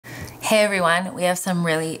Hey everyone, we have some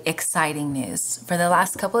really exciting news. For the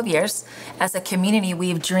last couple of years, as a community,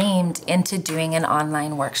 we've dreamed into doing an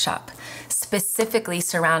online workshop, specifically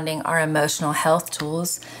surrounding our emotional health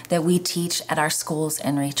tools that we teach at our schools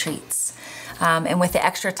and retreats. And with the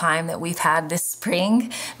extra time that we've had this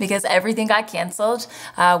spring, because everything got canceled,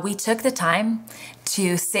 we took the time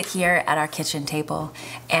to sit here at our kitchen table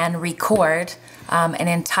and record an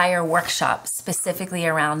entire workshop specifically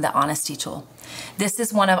around the honesty tool. This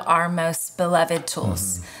is one of our most beloved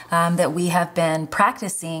tools that we have been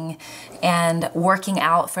practicing and working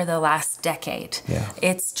out for the last decade. Yeah.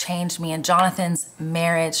 It's changed me and Jonathan's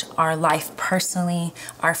marriage, our life personally,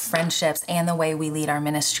 our friendships, and the way we lead our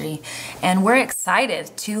ministry. And we're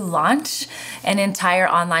excited to launch an entire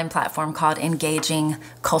online platform called Engaging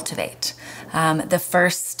Cultivate. The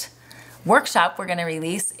first workshop we're going to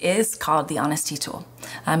release is called the Honesty Tool.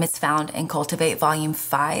 It's found in Cultivate Volume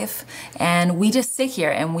 5, and we just sit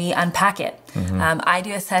here and we unpack it. I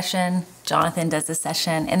do a session, Jonathan does a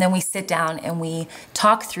session, and then we sit down and we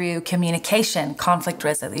talk through communication, conflict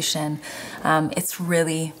resolution. It's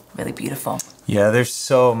really, really beautiful. Yeah, there's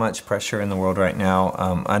so much pressure in the world right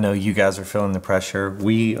now. I know you guys are feeling the pressure.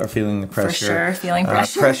 We are feeling the pressure. For sure, feeling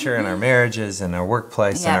pressure. Pressure in our marriages and our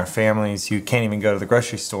workplace and our families. You can't even go to the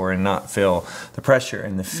grocery store and not feel the pressure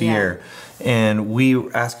and the fear. And we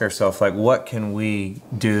ask ourselves, like, what can we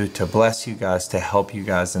do to bless you guys, to help you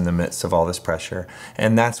guys in the midst of all this pressure?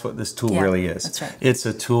 And that's what this tool really is. That's right. It's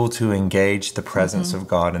a tool to engage the presence of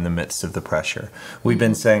God in the midst of the pressure. We've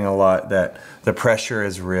been saying a lot that the pressure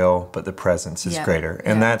is real, but the presence is greater.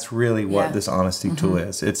 And that's really what this honesty tool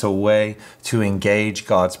is. It's a way to engage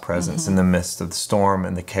God's presence in the midst of the storm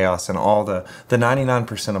and the chaos and all the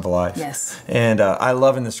 99% of life. Yes. And I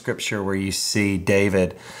love in the scripture where you see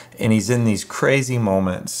David, and he's in these crazy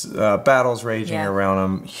moments, battles raging around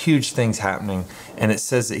him, huge things happening, and it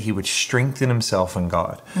says that he would strengthen himself in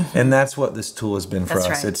God. And that's what this tool has been for us.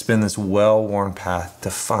 Right. It's been this well-worn path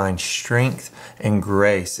to find strength and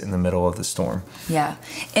grace in the middle of the storm. Yeah.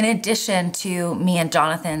 In addition to me and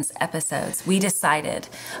Jonathan's episodes, we decided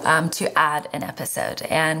to add an episode.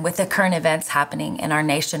 And with the current events happening in our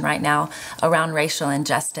nation right now around racial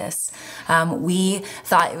injustice, we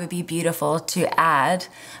thought it would be beautiful to add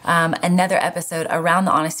another episode around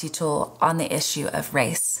the honesty tool on the issue of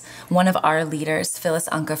race. One of our leaders, Phyllis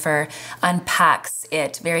Unkefer, unpacks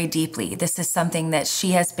it very deeply. This is something that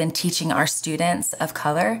she has been teaching our students of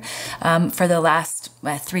color for the last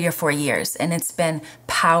 3 or 4 years. And it's been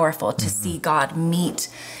powerful to see God meet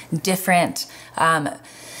different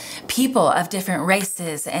people of different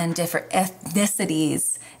races and different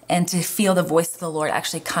ethnicities, and to feel the voice of the Lord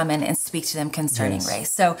actually come in and speak to them concerning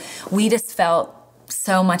race. So we just felt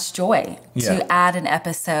so much joy to add an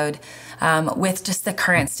episode with just the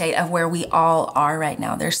current state of where we all are right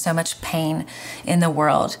now. There's so much pain in the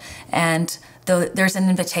world, and there's an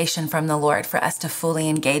invitation from the Lord for us to fully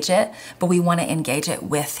engage it, but we want to engage it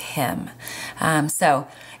with Him. So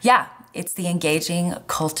yeah, it's the Engaging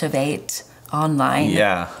Cultivate online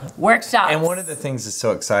workshop. And one of the things that's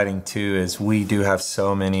so exciting too is we do have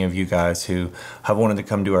so many of you guys who have wanted to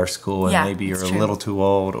come to our school, and maybe you're a little too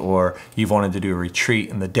old, or you've wanted to do a retreat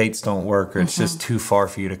and the dates don't work, or it's just too far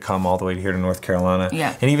for you to come all the way here to North Carolina.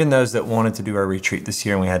 And even those that wanted to do our retreat this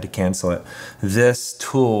year and we had to cancel it, this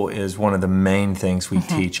tool is one of the main things we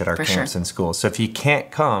teach at our camps and schools. So if you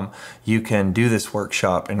can't come, you can do this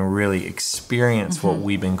workshop and really experience what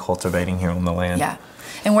we've been cultivating here on the land. Yeah.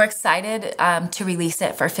 And we're excited to release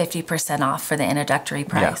it for 50% off for the introductory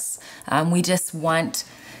price. We just want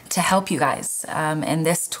to help you guys. And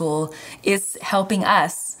this tool is helping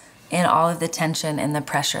us in all of the tension and the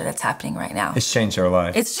pressure that's happening right now. It's changed our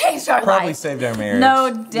life. It's changed our life. Probably saved our marriage.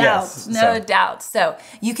 No doubt. No doubt. So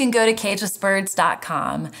you can go to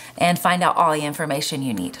cagelessbirds.com and find out all the information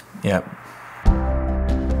you need. Yep.